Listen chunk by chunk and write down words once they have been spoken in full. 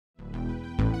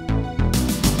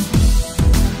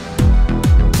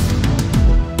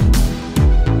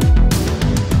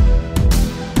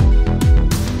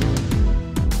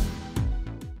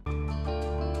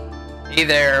Hey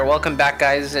there, welcome back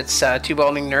guys, it's Two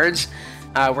Balding Nerds.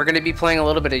 We're going to be playing a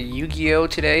little bit of Yu-Gi-Oh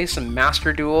today, some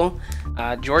Master Duel.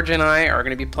 George and I are going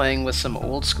to be playing with some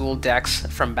old school decks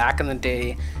from back in the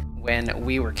day when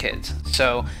we were kids.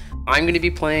 So I'm going to be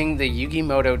playing the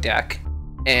Yugioh deck,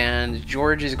 and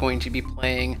George is going to be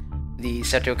playing the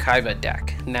Seto Kaiba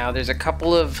deck. Now there's a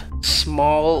couple of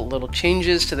small little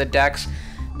changes to the decks,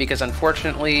 because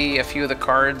unfortunately a few of the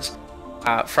cards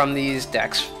from these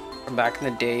decks from back in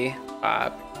the day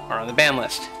are on the ban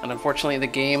list, and unfortunately the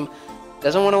game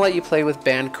doesn't want to let you play with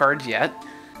banned cards yet,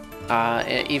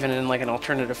 even in like an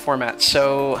alternative format.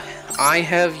 So I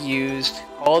have used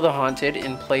All the Haunted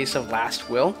in place of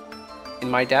Last Will in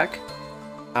my deck.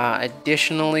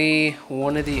 Additionally,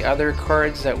 one of the other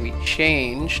cards that we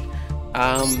changed,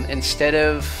 instead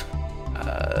of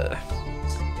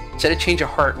Change of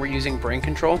Heart, we're using Brain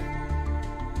Control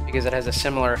because it has a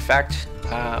similar effect.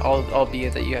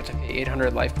 Albeit that you have to pay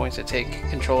 800 life points to take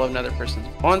control of another person's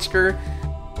monster.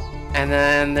 And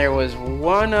then there was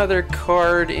one other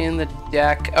card in the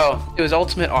deck. Oh, it was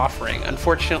Ultimate Offering.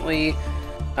 Unfortunately,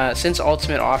 since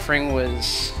Ultimate Offering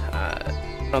was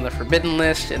on the forbidden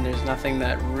list and there's nothing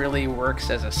that really works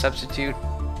as a substitute,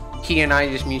 he and I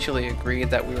just mutually agreed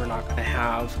that we were not going to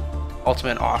have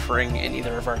Ultimate Offering in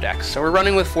either of our decks. So we're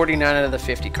running with 49 out of the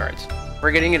 50 cards.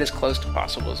 We're getting it as close to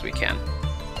possible as we can.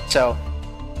 So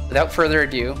without further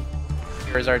ado,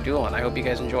 here's our duel, and I hope you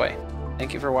guys enjoy.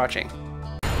 Thank you for watching.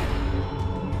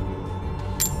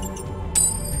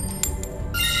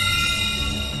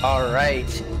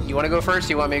 Alright, you want to go first,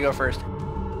 or you want me to go first?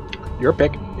 Your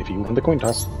pick, if you want the coin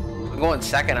toss. I'm going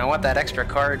second, I want that extra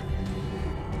card.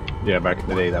 Yeah, back in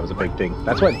the day, that was a big thing.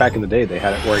 That's why back in the day they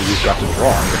had it where you got to draw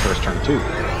on your first turn, too.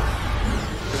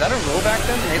 Was that a rule back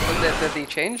then that they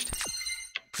changed?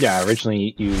 Yeah,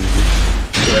 originally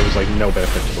there was like no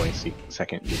benefit to going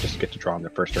second. You just get to draw on the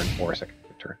first turn or second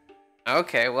turn.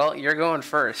 Okay, well, you're going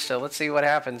first, so let's see what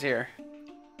happens here.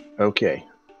 Okay,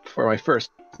 for my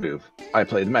first move, I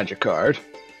play the magic card.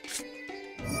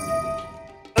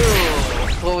 Ooh,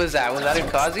 what was that? Was that a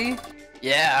Kazi?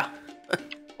 Yeah.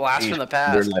 Blast from the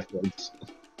past.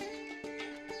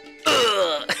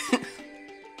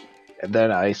 And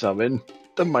then I summon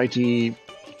the mighty...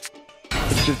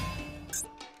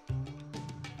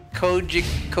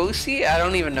 Kojikosi? I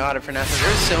don't even know how to pronounce it.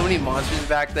 There's so many monsters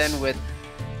back then with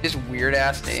just weird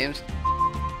ass names.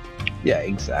 Yeah,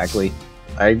 exactly.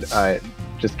 I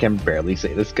just can barely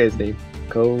say this guy's name.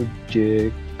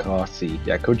 Kojikosi.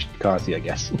 Yeah, Kojikosi, I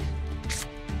guess.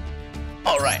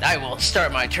 Alright, I will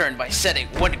start my turn by setting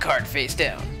one card face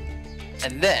down.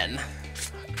 And then...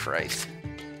 Christ.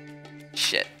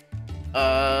 Shit.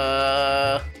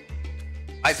 I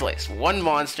place one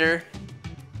monster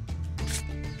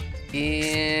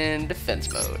in defense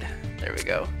mode. There we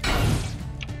go.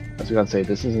 I was gonna say,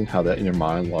 this isn't how the inner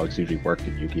monologues usually work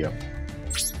in Yu-Gi-Oh.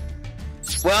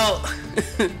 Well,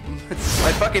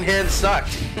 my fucking hand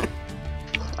sucked.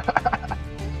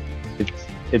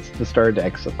 it's the star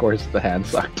decks, of course the hand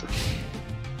sucked.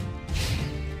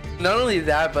 Not only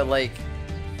that, but like,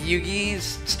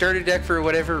 Yugi's starter deck for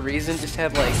whatever reason just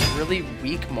had like really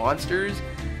weak monsters,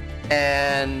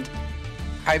 and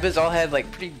Kaiba's all had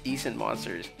like pretty decent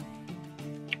monsters.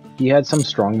 He had some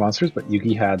strong monsters, but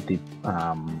Yugi had the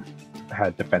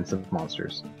had defensive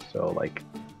monsters. So like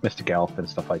Mystic Elf and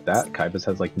stuff like that. Kaiba's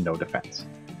has like no defense.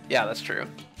 Yeah, that's true.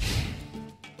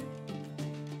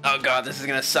 Oh god, this is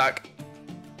gonna suck.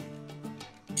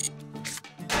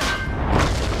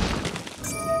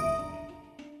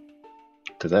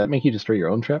 Does that make you destroy your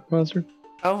own trap monster?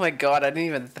 Oh my god, I didn't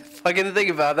even fucking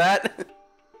think about that.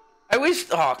 I wish.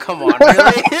 Oh, come on,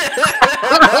 really?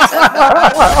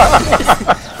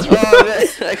 Oh, man,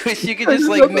 I wish you could just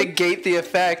like negate the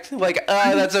effect. Like,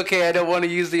 that's okay. I don't want to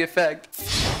use the effect.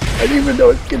 I didn't even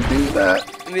know it could do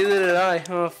that. Neither did I.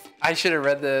 Oh, I should have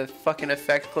read the fucking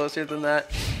effect closer than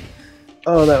that.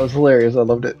 Oh, that was hilarious. I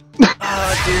loved it.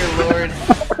 Oh dear lord,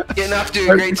 getting off to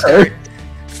a great start.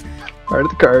 Heart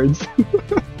of the cards.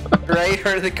 Right,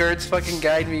 Heart of the cards. Fucking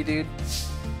guide me, dude.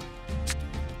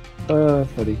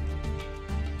 Funny.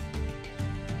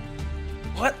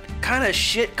 What kind of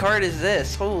shit card is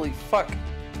this? Holy fuck.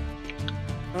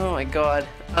 Oh my god.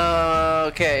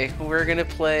 Okay, we're gonna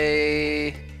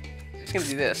play... I'm just gonna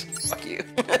do this. Fuck you.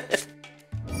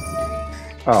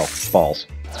 Oh, balls.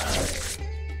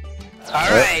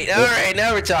 Alright, alright,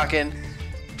 now we're talking.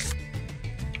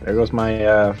 There goes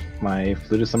my, my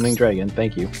Flute of Summoning Dragon,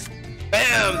 thank you.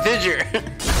 Bam! Fidger!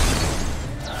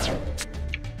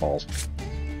 Balls.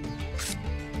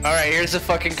 Alright, here's the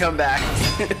fucking comeback.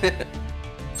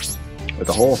 With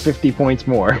a whole 50 points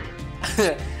more.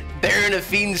 Baron of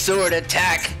Fiend Sword,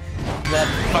 attack! that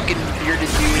fucking bearded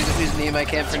dude whose name I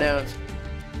can't pronounce.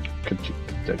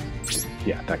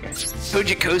 Yeah, that guy.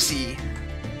 Kojikosi.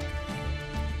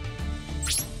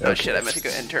 Oh shit, I meant to go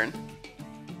end turn.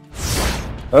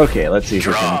 Okay, let's see if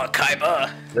Draw, Kaiba!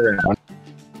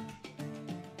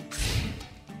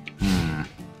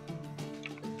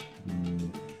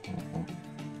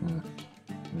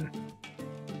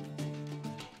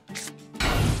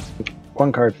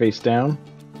 One card face down.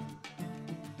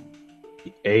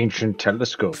 The Ancient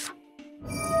Telescope.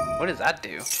 What does that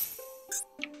do?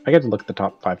 I get to look at the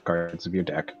top 5 cards of your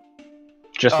deck.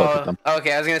 Just look at them.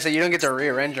 Okay, I was gonna say, you don't get to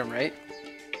rearrange them, right?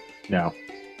 No.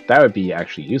 That would be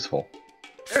actually useful.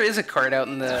 There is a card out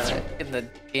in the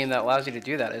game that allows you to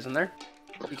do that, isn't there?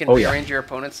 You can rearrange your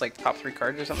opponent's like top 3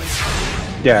 cards or something.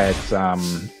 Yeah, it's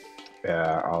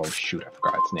oh shoot, I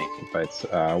forgot its name, but it's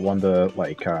one of the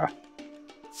like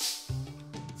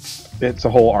it's a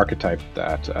whole archetype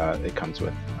that it comes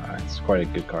with. It's quite a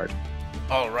good card.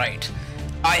 All right,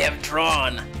 I have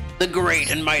drawn the great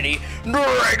and mighty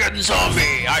Dragon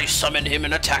Zombie. I summoned him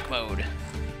in attack mode.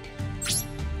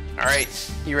 All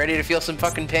right, you ready to feel some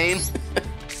fucking pain?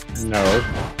 No.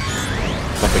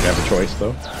 Don't think I have a choice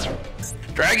though.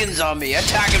 Dragon Zombie,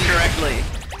 attack him directly.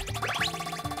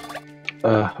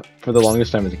 For the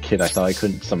longest time as a kid, I thought I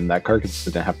couldn't summon that card because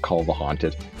it didn't have Call of the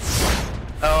Haunted.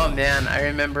 Oh man, I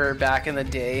remember back in the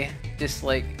day, just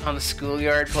like on the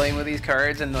schoolyard playing with these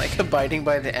cards and like abiding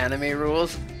by the anime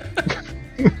rules.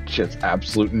 Just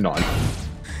absolute nonsense.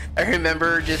 I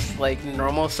remember just like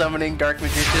normal summoning Dark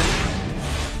Magician,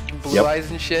 Blue Eyes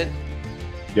and shit.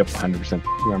 Yep, 100%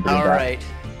 remember that. Alright,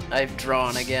 I've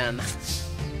drawn again.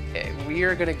 Okay, we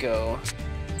are gonna go.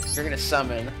 We're gonna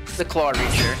summon the Claw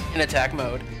Reacher in attack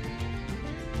mode.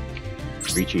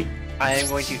 Reachy. I am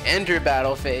going to enter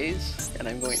battle phase, and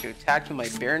I'm going to attack with my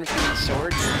Baron Fiend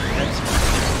Sword.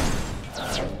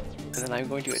 And then I'm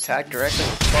going to attack directly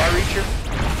with Claw Reacher,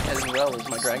 as well as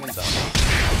my Dragon Zombie.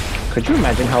 Could you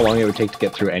imagine how long it would take to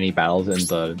get through any battles in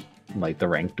the the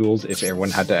ranked duels if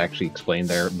everyone had to actually explain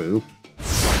their move?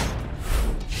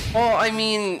 Well, I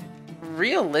mean,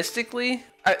 realistically,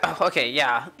 okay,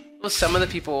 yeah. Well, some of the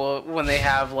people, when they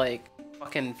have like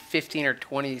fucking 15 or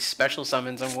 20 special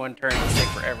summons in one turn, it take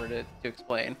forever to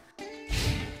explain.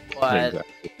 But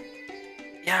exactly.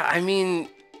 Yeah, I mean,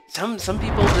 some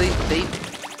people they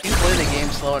do play the game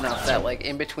slow enough that like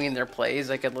in between their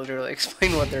plays, I could literally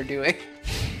explain what they're doing.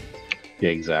 Yeah,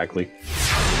 exactly.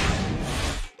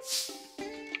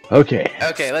 Okay.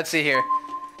 Okay, let's see here.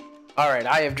 All right,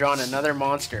 I have drawn another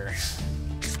monster.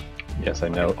 Yes, I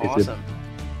know. Awesome.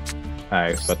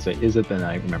 I was about to say, is it? Then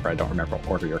I don't remember what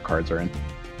order your cards are in.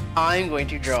 I'm going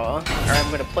to draw, or I'm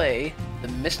going to play the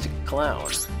Mystic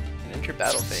Clown in enter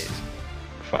battle phase.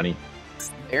 Funny.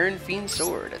 Baron Fiend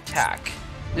Sword, attack,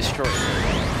 destroy.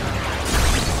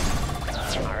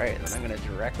 Alright, then I'm going to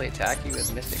directly attack you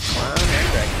with Mystic Clown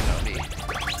and Dragon Zombie.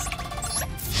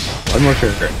 One more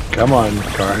turn. Come on,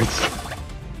 cards.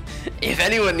 If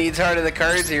anyone needs Heart of the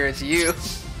Cards here, it's you.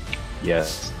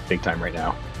 Yes, big time right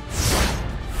now.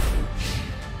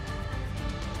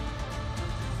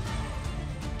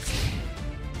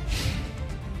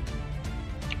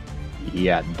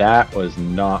 Yeah, that was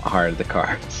not Heart of the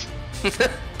Cards.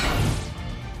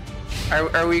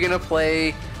 Are we gonna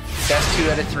play best 2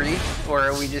 out of 3, or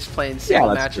are we just playing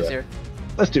single matches here?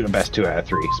 Let's do the best 2 out of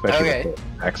 3, especially with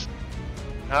the X.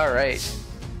 All right.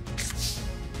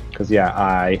 Because yeah,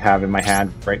 I have in my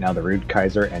hand right now the Rude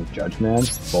Kaiser and Judge Man.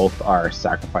 Both are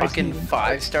sacrificing. Fucking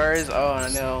 5 stars? Oh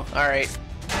no. All right.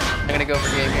 I'm gonna go for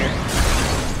game here.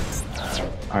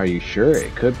 Are you sure?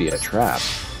 It could be a trap.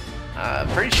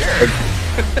 Pretty sure.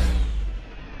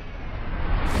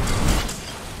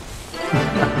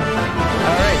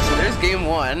 Alright, so there's game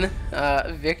 1.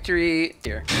 Victory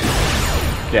here.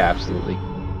 Yeah, absolutely.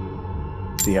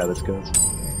 See how this goes.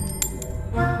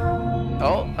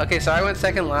 Oh, okay, so I went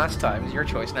second last time. It's your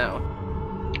choice now.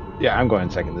 Yeah, I'm going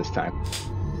second this time.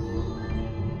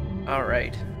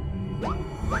 Alright. Well,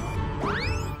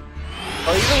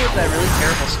 even with that really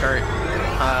terrible start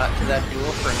to that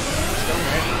duel for me, I'm still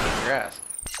managing to kick your ass.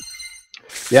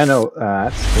 Yeah, no,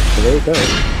 that's the way it goes.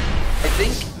 I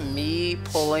think me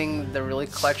pulling the really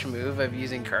clutch move of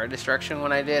using card destruction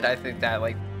when I did, I think that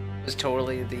like was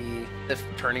totally the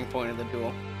turning point of the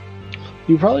duel.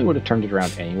 You probably would have turned it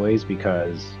around anyways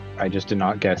because I just did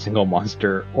not get a single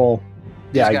monster. Well,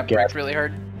 yeah, I got bricked really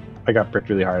hard. I got bricked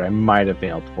really hard. I might have been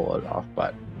able to pull it off,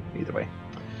 but either way.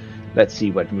 Let's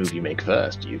see what move you make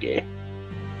first, Yugi.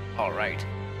 Alright.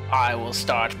 I will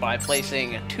start by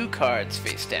placing 2 cards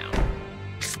face down.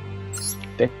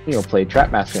 Then you'll play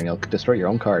Trap Master and you'll destroy your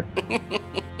own card.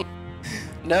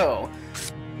 No.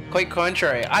 Quite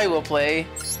contrary, I will play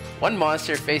one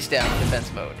monster face down in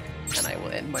defense mode, and I will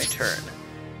end my turn.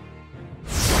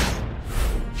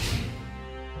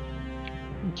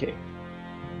 Okay.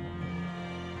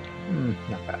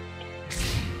 Not bad.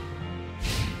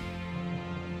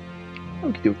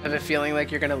 Okay. I have a feeling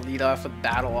like you're gonna lead off with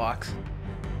Battle Ox.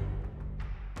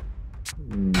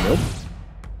 Nope.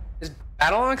 Is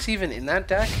Battle Ox even in that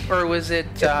deck? Or was it,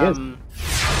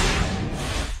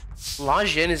 La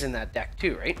Jin is in that deck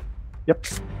too, right? Yep.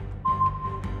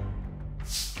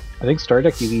 I think Star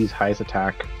Deck Yugi's highest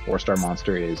attack 4-star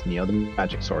monster is Neo the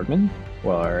Magic Swordman,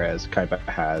 whereas Kaiba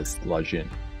has La Jin.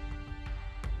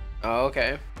 Oh,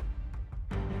 okay.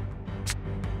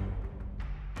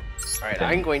 Alright,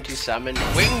 I'm going to summon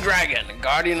Winged Dragon,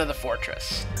 Guardian of the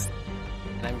Fortress.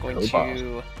 And I'm going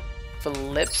to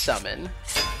flip summon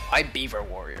my Beaver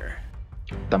Warrior.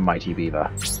 The Mighty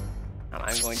Beaver. And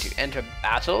I'm going to enter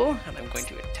battle, and I'm going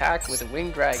to attack with a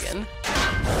Winged Dragon.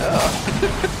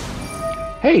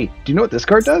 Hey, do you know what this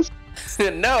card does?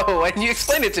 No, why didn't you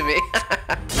explain it to me?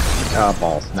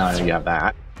 Balls. Now you have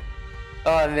that.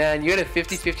 Oh man, you had a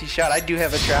 50-50 shot. I do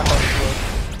have a trap on the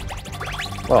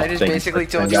field. Well, I just basically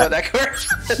told you what that card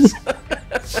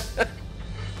was.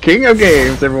 King of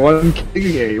games, everyone. King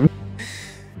of games.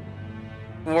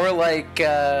 More like,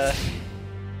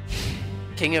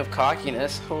 King of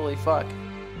cockiness. Holy fuck.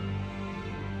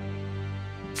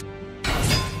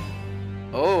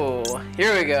 Oh,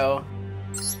 here we go.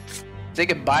 Say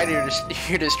goodbye to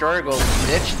your Destroyer Golem,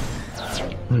 bitch.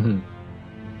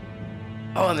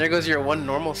 Oh, and there goes your one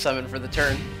normal summon for the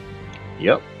turn.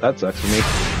 Yep, that sucks for me.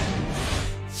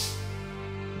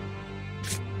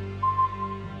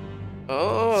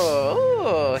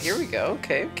 Oh, here we go.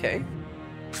 Okay, okay.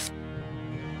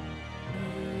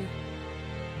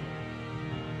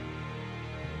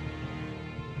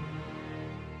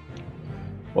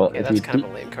 Well, yeah, that's kind of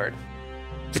a lame card.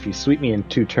 If you sweep me in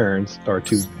 2 turns, or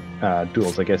 2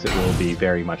 duels, I guess it will be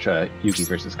very much Yugi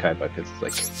versus Kaiba, because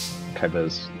like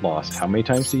Kaiba's lost how many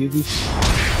times to Yugi?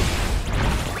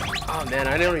 Oh man,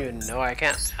 I don't even know. I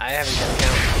haven't got a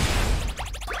count.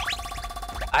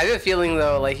 I have a feeling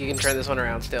though, like you can turn this one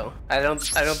around still. I don't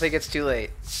think it's too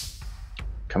late.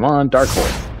 Come on, Dark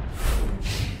Hole.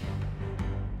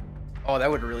 Oh, that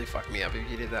would really fuck me up if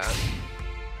you did that.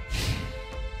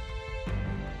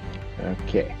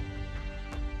 Okay.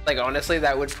 Like honestly,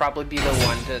 that would probably be the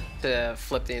one to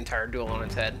flip the entire duel on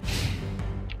its head.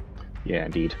 Yeah,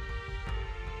 indeed.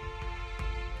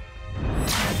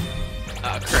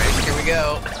 Oh Christ, here we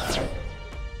go.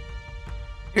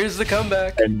 Here's the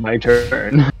comeback. And my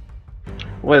turn.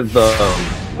 With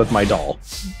my doll.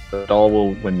 The doll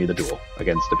will win me the duel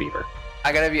against the beaver.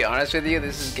 I gotta be honest with you,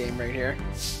 this is game right here.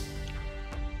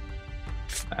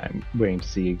 I'm waiting to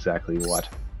see exactly what.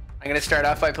 I'm gonna start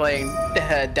off by playing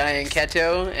Diane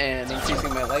Keto and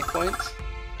increasing my life points.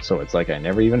 So it's like I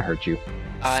never even hurt you.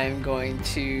 I'm going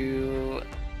to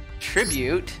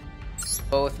tribute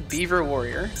both Beaver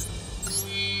Warrior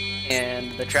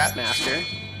and the Trap Master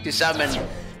to summon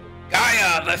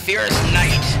Gaia, the Fierce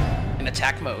Knight, in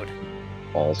attack mode.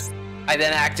 Balls. I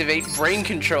then activate Brain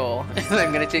Control, and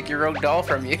I'm gonna take your Rogue Doll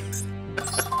from you.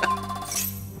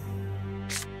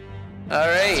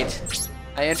 Alright,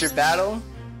 I enter battle,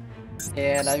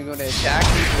 and I'm going to attack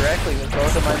you directly with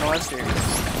both of my monsters.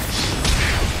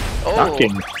 Oh,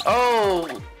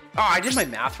 oh, I did my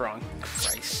math wrong.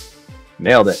 Christ.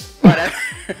 Nailed it. Whatever.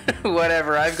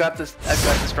 Whatever. I've got the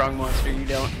strong monster. You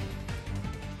don't.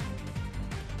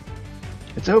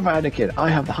 It's over, Anakin. I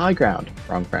have the high ground.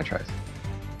 Wrong franchise.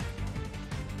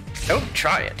 Don't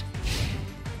try it.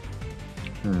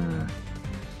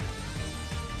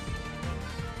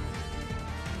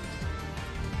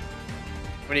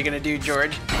 What are you gonna do,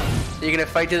 George? Are you gonna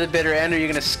fight to the bitter end, or are you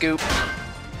gonna scoop?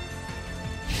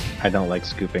 I don't like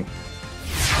scooping.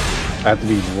 I have to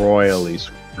be royally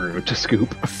screwed to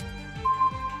scoop.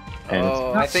 And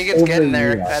oh, I think it's getting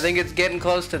there. Yet. I think it's getting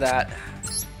close to that.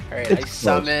 Alright, I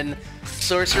summon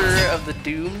Sorcerer of the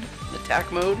Doomed,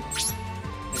 attack mode.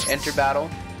 Enter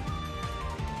battle.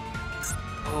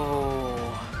 Oh.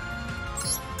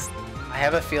 I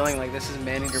have a feeling like this is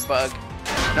Maneater Bug.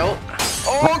 Nope.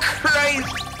 Oh, Christ!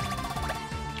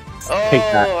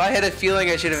 Oh, I had a feeling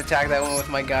I should have attacked that one with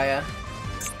my Gaia.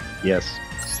 Yes.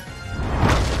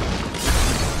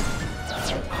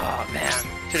 Oh, man.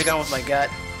 Should have gone with my gut.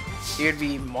 You'd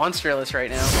be monsterless right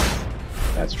now.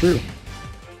 That's true.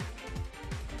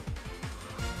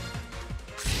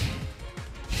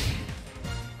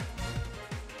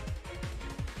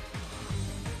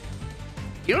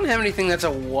 You don't have anything that's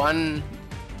a one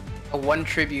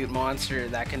tribute monster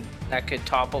that could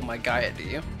topple my Gaia, do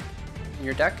you? In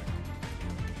your deck?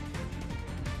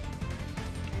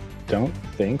 don't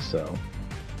think so.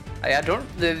 I don't.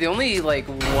 The only like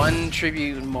one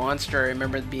tribute monster I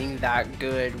remember being that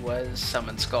good was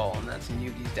Summon Skull, and that's in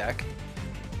Yugi's deck.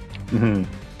 Mm-hmm.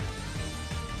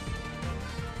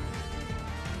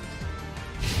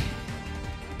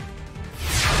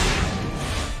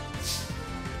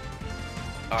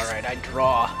 All right, I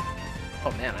draw.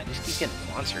 Oh man, I just keep getting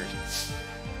monsters.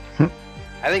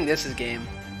 I think this is game.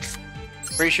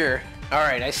 Pretty sure. All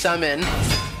right, I summon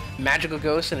Magical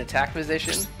Ghost in attack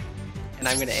position, and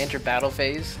I'm going to enter battle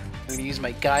phase. I'm going to use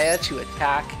my Gaia to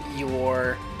attack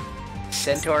your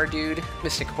Centaur dude,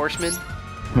 Mystic Horseman.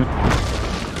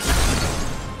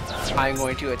 I'm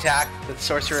going to attack the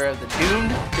Sorcerer of the Doomed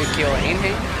to kill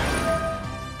Ainhei.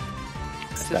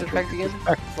 What's his effect again?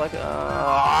 It's like,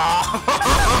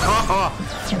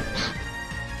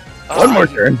 one more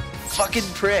turn. Fucking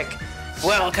prick.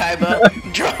 Well,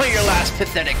 Kaiba, draw your last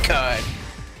pathetic card.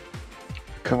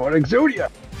 Come on,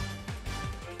 Exodia.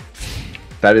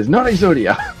 That is not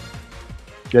Exodia.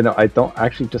 Yeah, no, I don't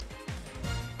actually just...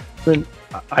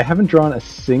 I haven't drawn a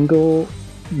single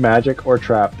magic or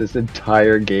trap this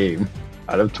entire game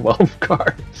out of 12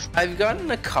 cards. I've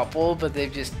gotten a couple, but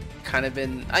they've just kind of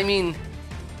been... I mean,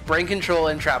 Brain Control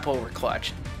and Trap Hole were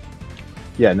clutch.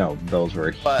 Yeah, no, those were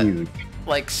huge.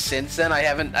 Like, since then, I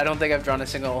don't think I've drawn a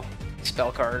single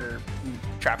spell card or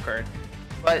trap card.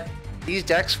 But these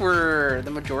decks were...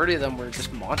 The majority of them were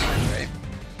just monsters, right?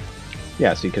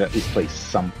 Yeah, so you could at least play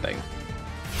something.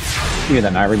 Even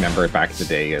then, I remember back in the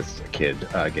day as a kid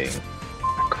getting a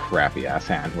crappy ass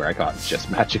hand where I got just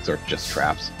magics or just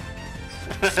traps.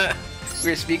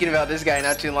 We were speaking about this guy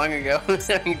not too long ago.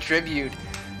 Having tribute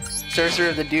Sorcerer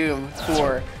of the Doom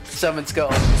for Summon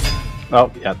Skull.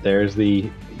 Oh yeah, there's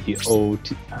the old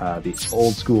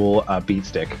school beat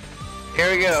stick.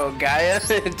 Here we go, Gaia.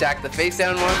 Attack the face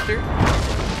down monster.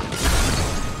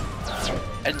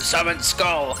 And Summon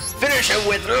Skull. Finish him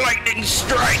with Lightning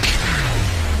Strike.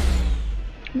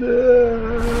 We just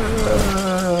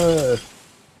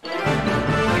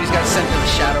got sent to the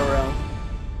Shadow Realm.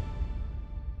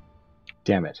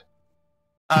 Damn it.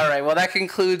 Alright, well that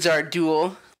concludes our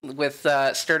duel with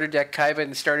starter deck Kaiba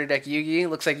and starter deck Yugi.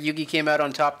 Looks like Yugi came out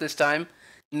on top this time.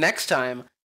 Next time,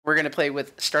 we're going to play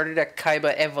with starter deck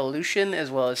Kaiba Evolution as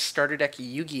well as starter deck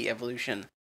Yugi Evolution.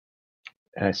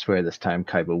 And I swear this time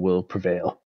Kaiba will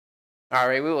prevail.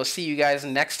 Alright, we will see you guys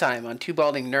next time on Two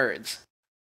Balding Nerds.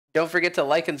 Don't forget to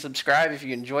like and subscribe if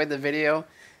you enjoyed the video,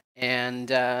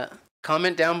 and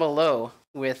comment down below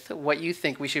with what you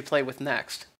think we should play with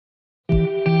next.